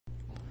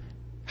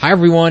Hi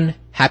everyone,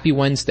 happy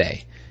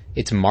Wednesday.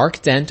 It's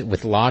Mark Dent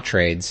with Law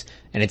Trades,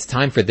 and it's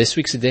time for this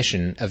week's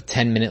edition of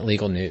 10-Minute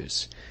Legal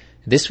News.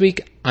 This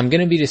week, I'm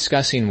going to be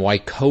discussing why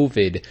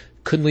COVID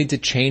could lead to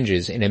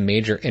changes in a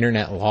major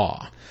internet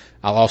law.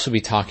 I'll also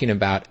be talking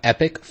about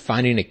Epic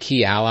finding a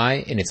key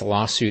ally in its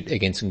lawsuit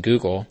against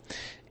Google,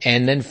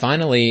 and then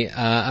finally,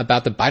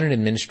 about the Biden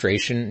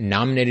administration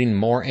nominating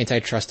more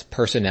antitrust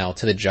personnel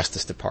to the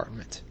Justice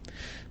Department.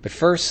 But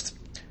first,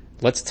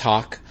 let's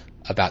talk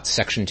about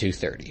Section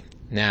 230.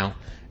 Now,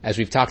 as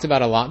we've talked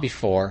about a lot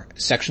before,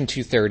 Section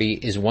 230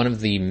 is one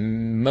of the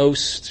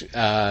most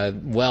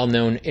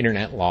well-known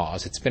internet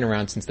laws. It's been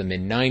around since the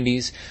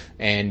mid-90s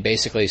and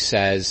basically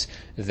says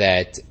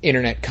that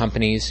internet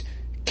companies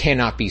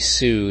cannot be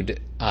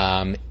sued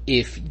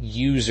if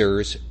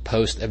users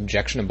post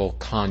objectionable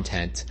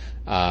content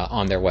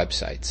on their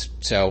websites.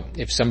 So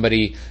if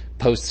somebody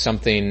posts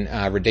something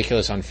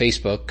ridiculous on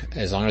Facebook,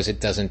 as long as it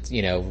doesn't,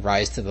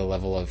 rise to the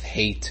level of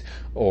hate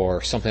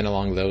or something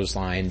along those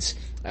lines,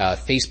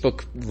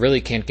 Facebook really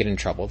can't get in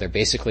trouble. They're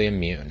basically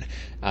immune.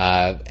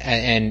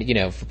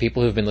 And for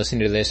people who've been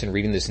listening to this and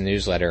reading this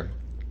newsletter,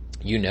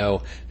 you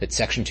know that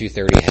Section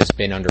 230 has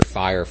been under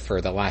fire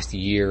for the last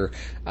year,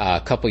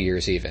 couple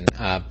years even,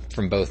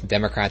 from both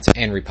Democrats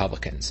and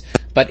Republicans.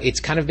 But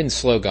it's kind of been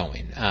slow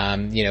going.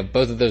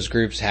 Both of those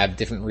groups have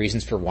different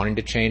reasons for wanting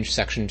to change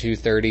Section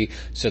 230,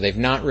 so they've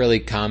not really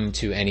come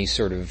to any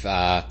sort of,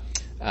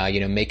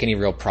 make any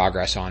real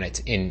progress on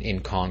it in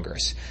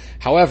Congress.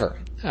 However,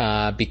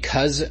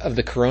 because of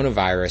the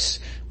coronavirus,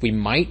 we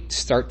might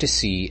start to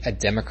see a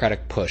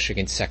Democratic push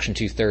against Section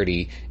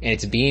 230, and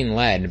it's being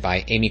led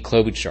by Amy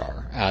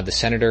Klobuchar, the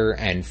senator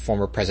and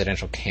former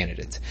presidential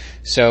candidate.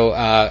 So,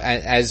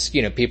 as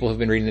people who've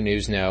been reading the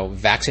news know,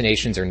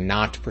 vaccinations are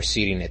not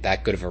proceeding at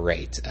that good of a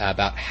rate.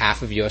 About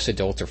half of U.S.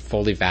 adults are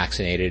fully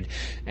vaccinated,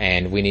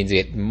 and we need to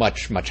get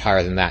much, much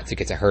higher than that to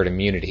get to herd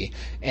immunity.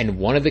 And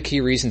one of the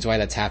key reasons why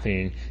that's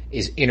happening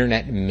is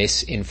internet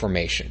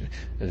misinformation.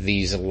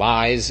 These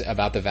lies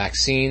about the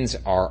vaccines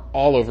are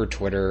all over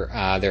Twitter.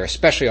 They're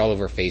especially all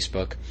over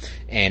Facebook.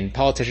 And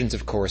politicians,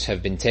 of course,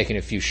 have been taking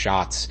a few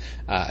shots,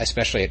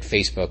 especially at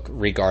Facebook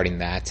regarding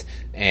that.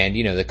 And,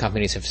 the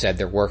companies have said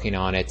they're working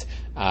on it.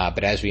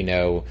 But as we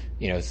know,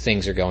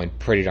 things are going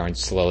pretty darn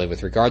slowly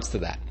with regards to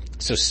that.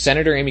 So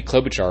Senator Amy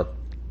Klobuchar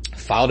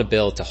filed a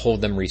bill to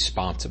hold them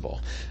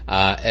responsible.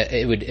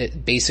 It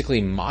would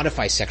basically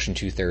modify Section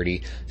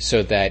 230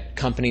 so that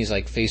companies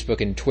like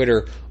Facebook and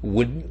Twitter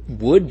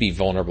would be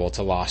vulnerable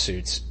to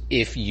lawsuits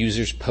if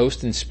users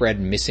post and spread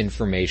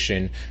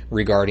misinformation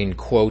regarding,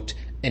 quote,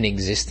 an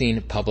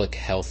existing public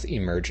health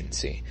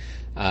emergency.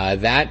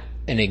 That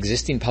an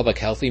existing public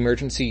health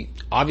emergency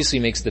obviously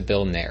makes the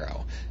bill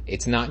narrow.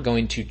 It's not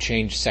going to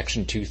change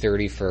Section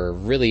 230 for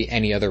really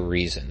any other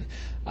reason.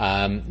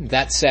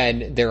 That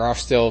said, there are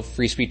still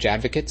free speech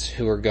advocates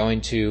who are going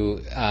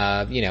to,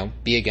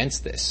 be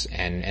against this,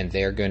 and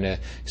they're going to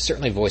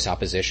certainly voice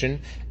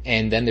opposition.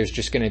 And then there's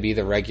just going to be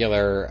the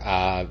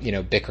regular,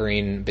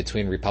 bickering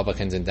between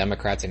Republicans and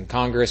Democrats in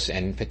Congress,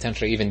 and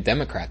potentially even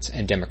Democrats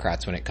and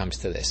Democrats when it comes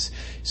to this.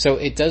 So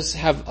it does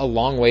have a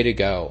long way to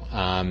go.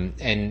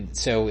 And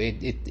so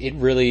it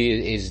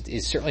really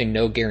is certainly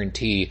no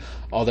guarantee,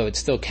 although it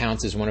still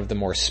counts as one of the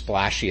more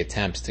splashy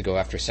attempts to go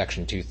after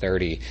Section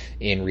 230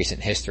 in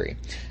recent history.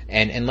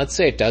 And let's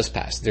say it does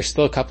pass. There's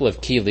still a couple of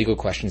key legal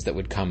questions that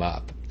would come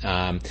up.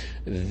 According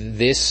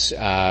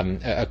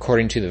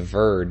to The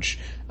Verge,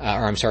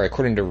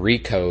 according to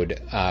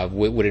Recode,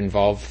 would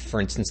involve,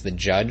 for instance, the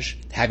judge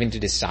having to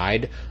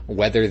decide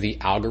whether the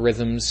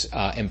algorithms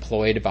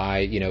employed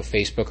by,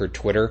 Facebook or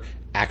Twitter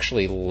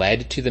actually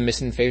led to the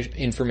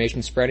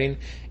misinformation spreading.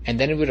 And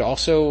then it would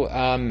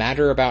also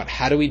matter about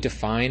how do we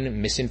define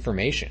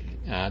misinformation.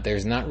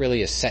 There's not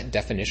really a set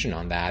definition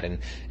on that, and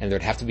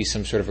there'd have to be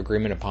some sort of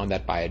agreement upon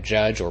that by a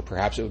judge, or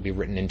perhaps it would be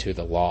written into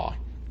the law.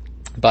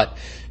 But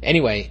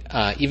anyway,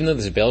 even though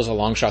this bill is a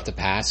long shot to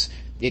pass,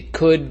 it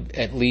could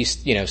at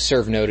least,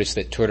 serve notice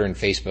that Twitter and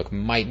Facebook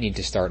might need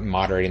to start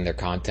moderating their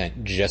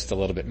content just a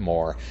little bit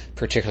more,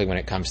 particularly when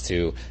it comes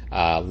to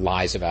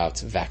lies about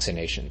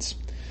vaccinations.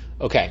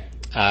 Okay,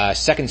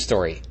 second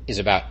story is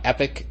about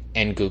Epic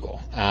and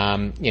Google.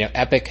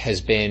 Epic has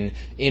been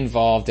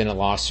involved in a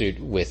lawsuit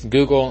with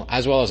Google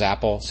as well as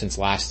Apple since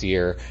last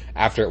year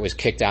after it was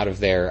kicked out of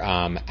their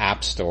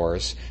app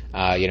stores.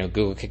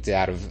 Google kicked it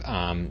out of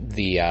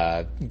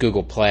the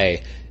Google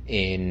Play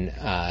in,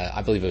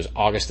 I believe it was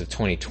August of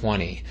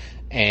 2020.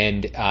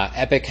 And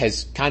Epic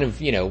has kind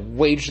of,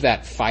 waged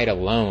that fight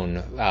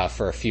alone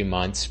for a few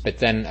months. But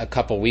then a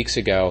couple weeks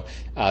ago,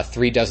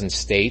 36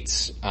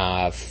 states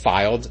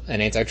filed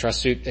an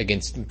antitrust suit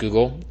against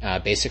Google,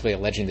 basically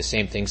alleging the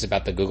same things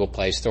about the Google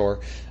Play Store,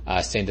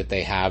 saying that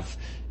they have,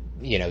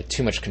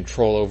 too much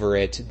control over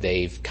it.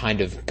 They've kind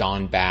of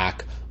gone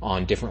back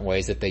on different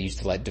ways that they used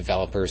to let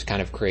developers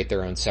kind of create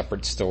their own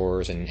separate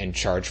stores and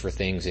charge for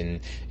things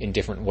in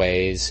different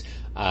ways.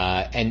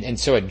 And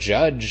so a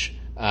judge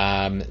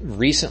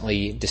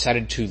recently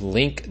decided to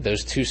link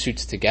those two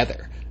suits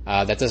together.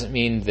 That doesn't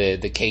mean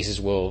the cases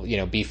will,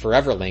 be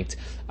forever linked,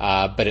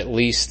 but at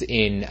least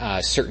in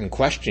certain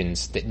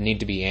questions that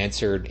need to be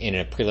answered in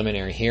a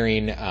preliminary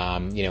hearing,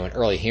 an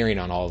early hearing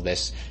on all of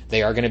this,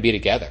 they are going to be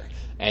together.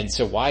 And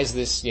so why is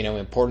this,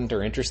 important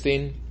or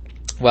interesting?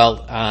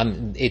 Well,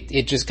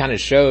 it just kind of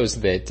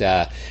shows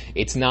that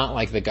it's not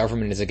like the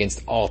government is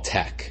against all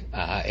tech.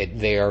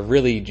 They are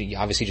really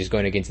obviously just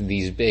going against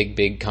these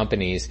big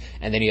companies,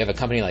 and then you have a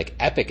company like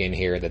Epic in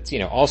here that's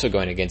also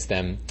going against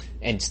them,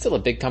 and still a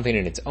big company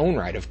in its own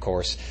right, of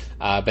course.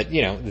 But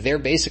they're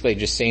basically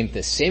just saying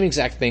the same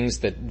exact things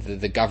that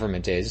the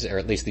government is, or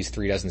at least these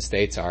 36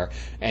 states are.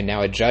 And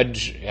now a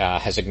judge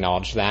has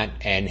acknowledged that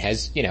and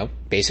has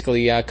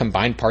basically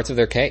combined parts of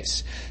their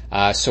case.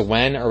 So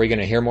when are we going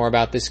to hear more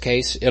about this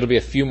case? It'll be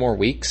a few more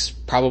weeks,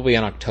 probably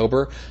in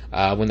October,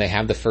 when they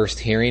have the first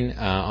hearing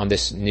on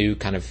this new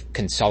kind of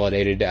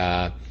consolidated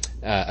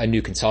a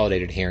new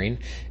consolidated hearing.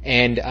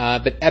 And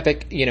but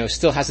Epic,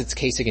 still has its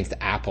case against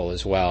Apple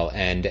as well.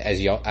 And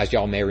as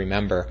y'all may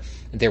remember,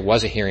 there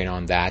was a hearing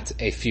on that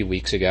a few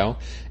weeks ago,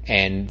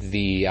 and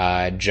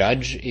the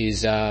judge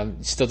is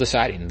still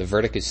deciding. The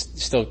verdict is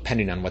still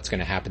pending on what's going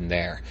to happen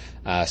there.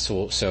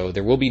 So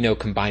there will be no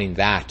combining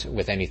that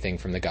with anything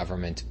from the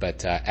government,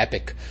 but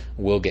Epic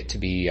will get to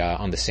be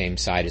on the same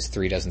side as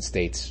 36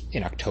 states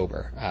in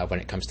October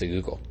when it comes to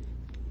Google.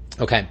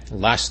 Okay,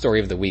 last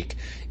story of the week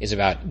is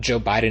about Joe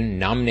Biden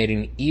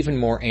nominating even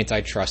more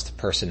antitrust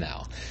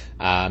personnel.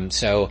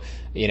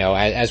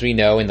 As we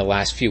know, in the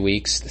last few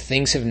weeks,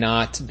 things have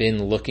not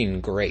been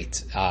looking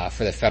great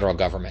for the federal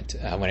government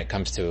when it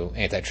comes to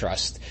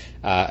antitrust.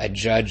 A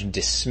judge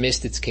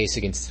dismissed its case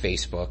against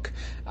Facebook,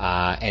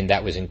 and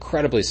that was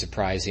incredibly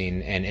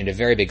surprising and a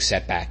very big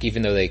setback,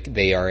 even though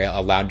they are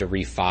allowed to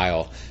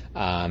refile.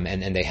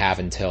 And they have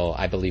until,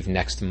 I believe,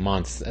 next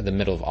month, the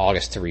middle of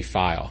August, to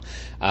refile.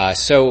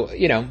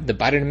 The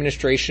Biden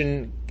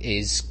administration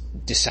is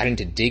deciding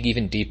to dig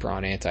even deeper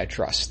on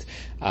antitrust.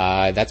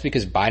 That's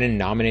because Biden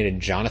nominated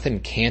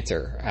Jonathan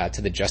Kanter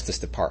to the Justice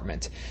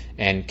Department.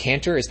 And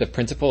Kanter is the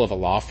principal of a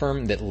law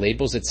firm that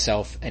labels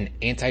itself an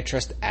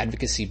antitrust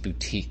advocacy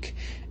boutique.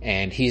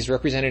 And he's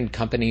represented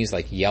companies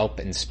like Yelp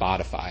and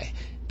Spotify.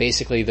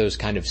 Basically those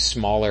kind of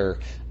smaller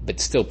but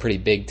still pretty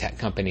big tech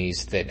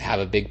companies that have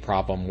a big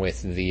problem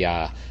with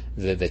the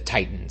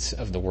titans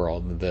of the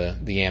world,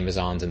 the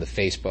Amazons and the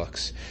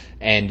Facebooks.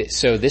 And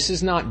so this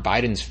is not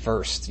Biden's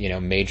first,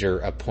 major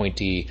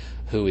appointee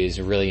who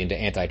is really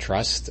into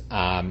antitrust.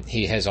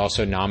 He has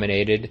also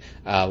nominated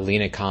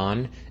Lina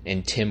Khan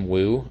and Tim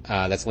Wu.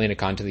 That's Lina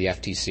Khan to the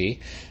FTC.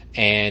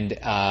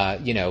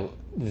 And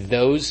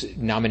those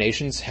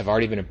nominations have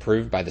already been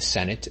approved by the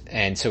Senate,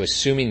 and so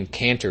assuming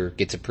Kanter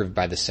gets approved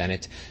by the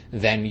Senate,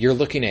 then you're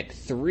looking at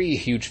 3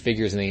 huge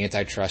figures in the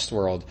antitrust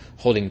world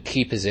holding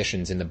key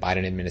positions in the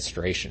Biden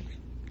administration.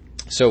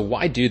 So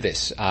why do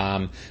this?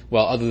 Other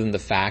than the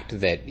fact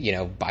that,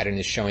 Biden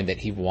is showing that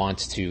he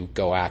wants to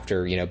go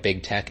after,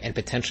 big tech and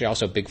potentially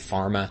also big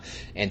pharma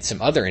and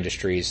some other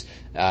industries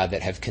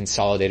that have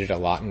consolidated a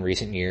lot in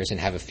recent years and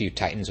have a few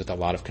titans with a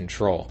lot of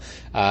control.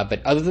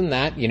 But other than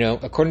that,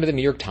 according to the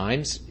New York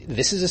Times,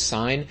 this is a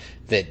sign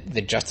that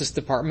the Justice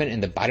Department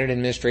and the Biden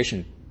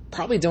administration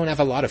probably don't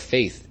have a lot of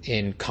faith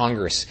in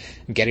Congress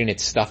getting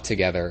its stuff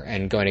together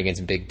and going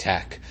against big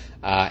tech,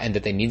 and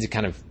that they need to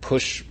kind of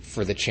push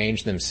for the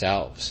change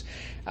themselves.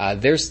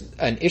 There's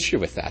an issue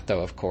with that,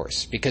 though, of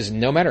course, because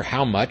no matter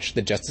how much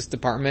the Justice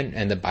Department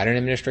and the Biden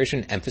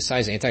administration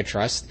emphasize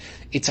antitrust,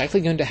 it's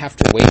likely going to have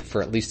to wait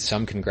for at least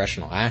some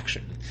congressional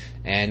action.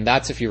 And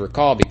that's, if you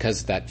recall,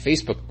 because that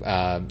Facebook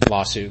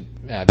lawsuit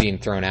being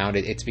thrown out,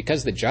 it's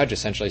because the judge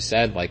essentially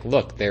said,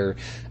 look, the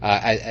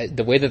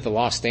way that the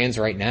law stands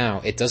right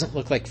now, it doesn't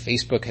look like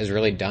Facebook has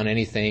really done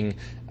anything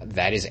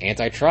that is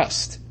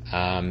antitrust.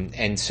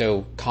 And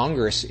so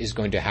Congress is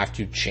going to have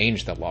to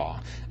change the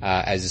law,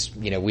 as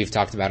we've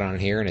talked about on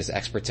here, and as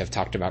experts have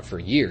talked about for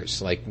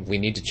years. We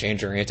need to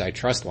change our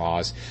antitrust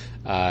laws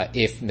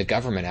if the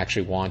government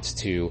actually wants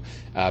to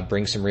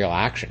bring some real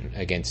action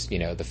against the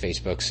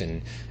Facebooks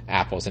and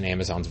Apples and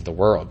Amazons of the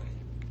world.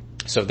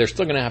 So they're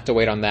still going to have to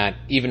wait on that,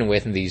 even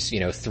with these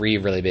 3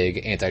 really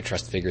big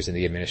antitrust figures in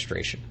the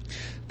administration.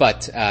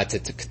 But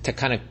to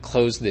kind of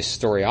close this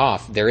story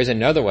off, there is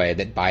another way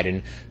that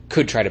Biden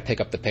could try to pick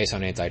up the pace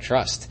on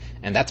antitrust,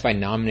 and that's by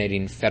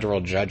nominating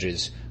federal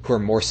judges who are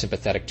more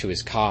sympathetic to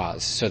his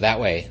cause. So that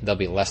way, they'll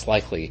be less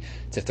likely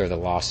to throw the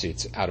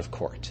lawsuits out of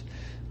court.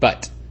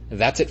 But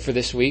that's it for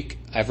this week,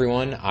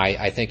 everyone.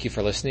 I thank you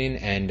for listening,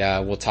 and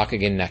we'll talk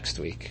again next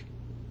week.